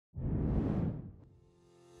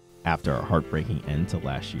After a heartbreaking end to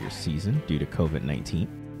last year's season due to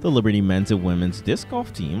COVID-19, the Liberty men's and women's disc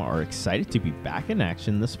golf team are excited to be back in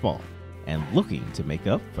action this fall and looking to make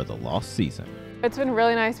up for the lost season. It's been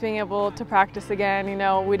really nice being able to practice again. You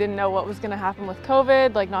know, we didn't know what was going to happen with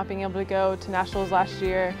COVID, like not being able to go to nationals last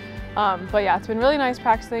year. But yeah, it's been really nice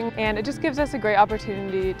practicing, and it just gives us a great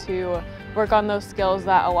opportunity to work on those skills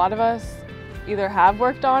that a lot of us either have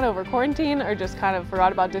worked on over quarantine or just kind of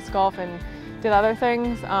forgot about disc golf and did other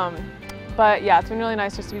things. But yeah, it's been really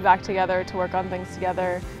nice just to be back together to work on things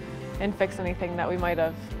together and fix anything that we might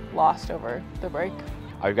have lost over the break.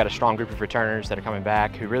 We've got a strong group of returners that are coming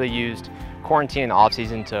back who really used quarantine and the off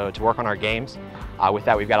season to work on our games. With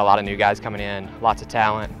that, we've got a lot of new guys coming in, lots of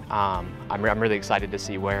talent. I'm really excited to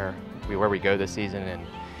see where we go this season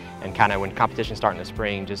and kind of when competition's starting in the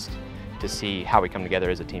spring, just to see how we come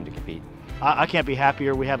together as a team to compete. I can't be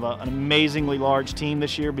happier. We have an amazingly large team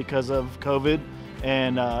this year because of COVID,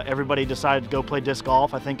 and everybody decided to go play disc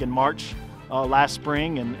golf, I think in March last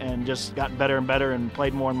spring, and just got better and better and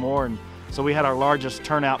played more and more. And so we had our largest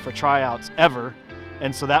turnout for tryouts ever,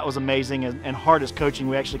 and so that was amazing. And hard as coaching,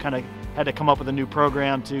 we actually kind of had to come up with a new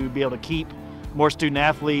program to be able to keep more student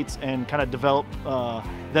athletes and kind of develop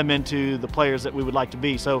them into the players that we would like to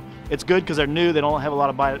be. So it's good because they're new, they don't have a lot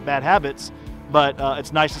of bad habits, but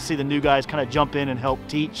it's nice to see the new guys kind of jump in and help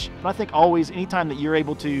teach. But I think always, anytime that you're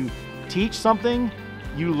able to teach something,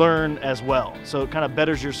 you learn as well. So it kind of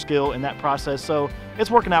betters your skill in that process. So it's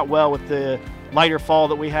working out well with the lighter fall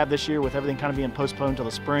that we have this year, with everything kind of being postponed till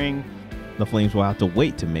the spring. The Flames will have to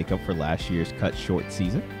wait to make up for last year's cut short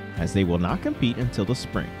season, as they will not compete until the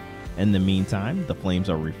spring. In the meantime, the Flames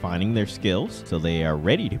are refining their skills so they are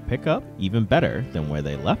ready to pick up even better than where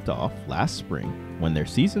they left off last spring when their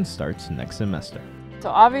season starts next semester. So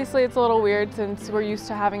obviously it's a little weird since we're used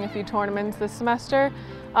to having a few tournaments this semester,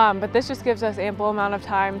 but this just gives us ample amount of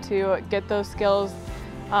time to get those skills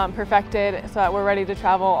perfected so that we're ready to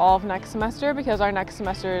travel all of next semester, because our next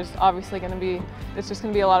semester is obviously going to be, it's just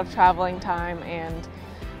going to be a lot of traveling time and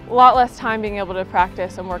a lot less time being able to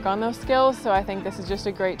practice and work on those skills. So I think this is just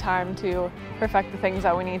a great time to perfect the things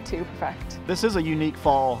that we need to perfect. This is a unique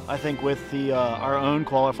fall, I think, with the our own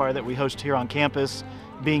qualifier that we host here on campus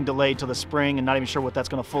being delayed to the spring and not even sure what that's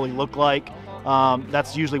going to fully look like.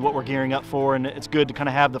 That's usually what we're gearing up for, and it's good to kind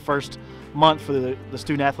of have the first month for the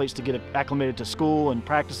student athletes to get acclimated to school and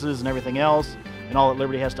practices and everything else and all that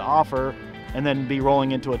Liberty has to offer, and then be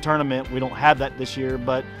rolling into a tournament. We don't have that this year,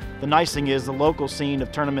 but the nice thing is the local scene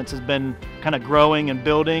of tournaments has been kind of growing and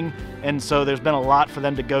building, and so there's been a lot for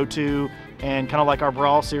them to go to, and kind of like our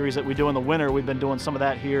Brawl series that we do in the winter, we've been doing some of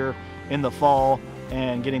that here in the fall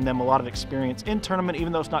and getting them a lot of experience in tournament.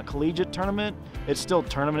 Even though it's not collegiate tournament, it's still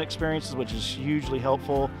tournament experiences, which is hugely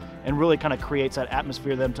helpful and really kind of creates that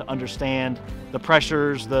atmosphere for them to understand the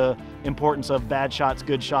pressures, the importance of bad shots,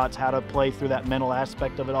 good shots, how to play through that mental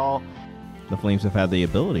aspect of it all. The Flames have had the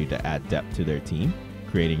ability to add depth to their team,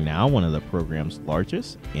 creating now one of the program's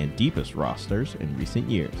largest and deepest rosters in recent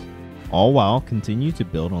years, all while continue to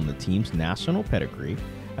build on the team's national pedigree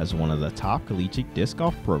as one of the top collegiate disc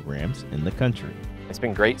golf programs in the country. It's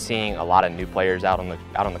been great seeing a lot of new players out on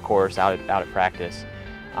the course, out at practice.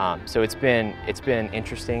 So it's been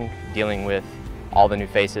interesting dealing with all the new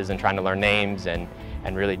faces and trying to learn names and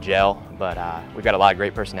really gel. But we've got a lot of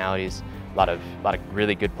great personalities, a lot of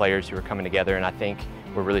really good players who are coming together, and I think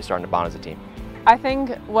we're really starting to bond as a team. I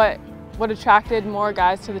think what attracted more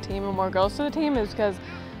guys to the team and more girls to the team is because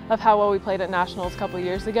of how well we played at nationals a couple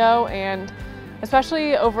years ago, and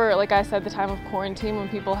especially over, like I said, the time of quarantine when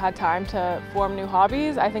people had time to form new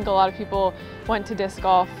hobbies. I think a lot of people went to disc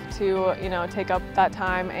golf to, you know, take up that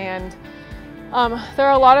time, and there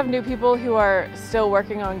are a lot of new people who are still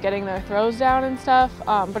working on getting their throws down and stuff,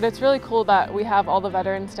 but it's really cool that we have all the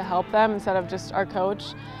veterans to help them instead of just our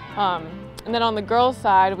coach. And then on the girls'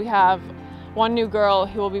 side, we have one new girl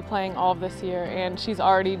who will be playing all of this year, and she's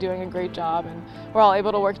already doing a great job, and we're all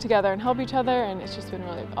able to work together and help each other, and it's just been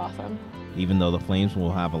really awesome. Even though the Flames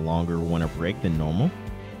will have a longer winter break than normal,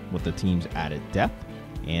 with the team's added depth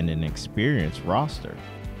and an experienced roster,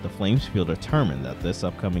 the Flames feel determined that this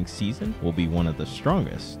upcoming season will be one of the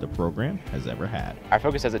strongest the program has ever had. Our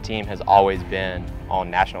focus as a team has always been on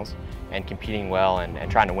nationals and competing well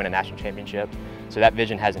and trying to win a national championship, so that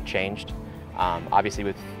vision hasn't changed. Obviously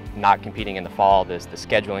with not competing in the fall, the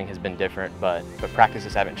scheduling has been different, but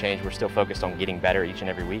practices haven't changed. We're still focused on getting better each and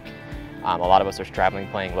every week. A lot of us are traveling,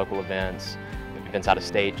 playing local events out of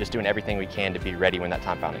state, just doing everything we can to be ready when that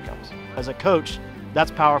time finally comes. As a coach,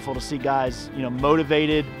 that's powerful to see guys, you know,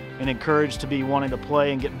 motivated and encouraged to be wanting to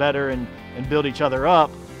play and get better and build each other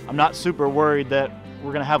up. I'm not super worried that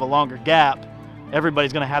we're going to have a longer gap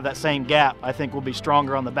everybody's going to have that same gap. I think we'll be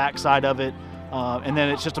stronger on the backside of it. And then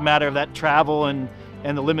it's just a matter of that travel and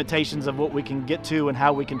the limitations of what we can get to and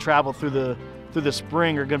how we can travel through the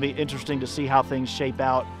spring are going to be interesting to see how things shape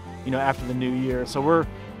out, after the new year. So we're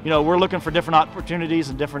looking for different opportunities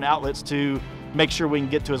and different outlets to make sure we can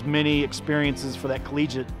get to as many experiences for that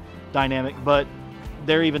collegiate dynamic. But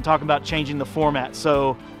they're even talking about changing the format.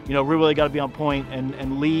 So, we really got to be on point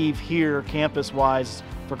and leave here campus-wise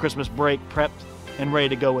for Christmas break prepped and ready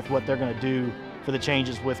to go with what they're going to do for the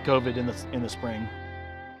changes with COVID in the spring.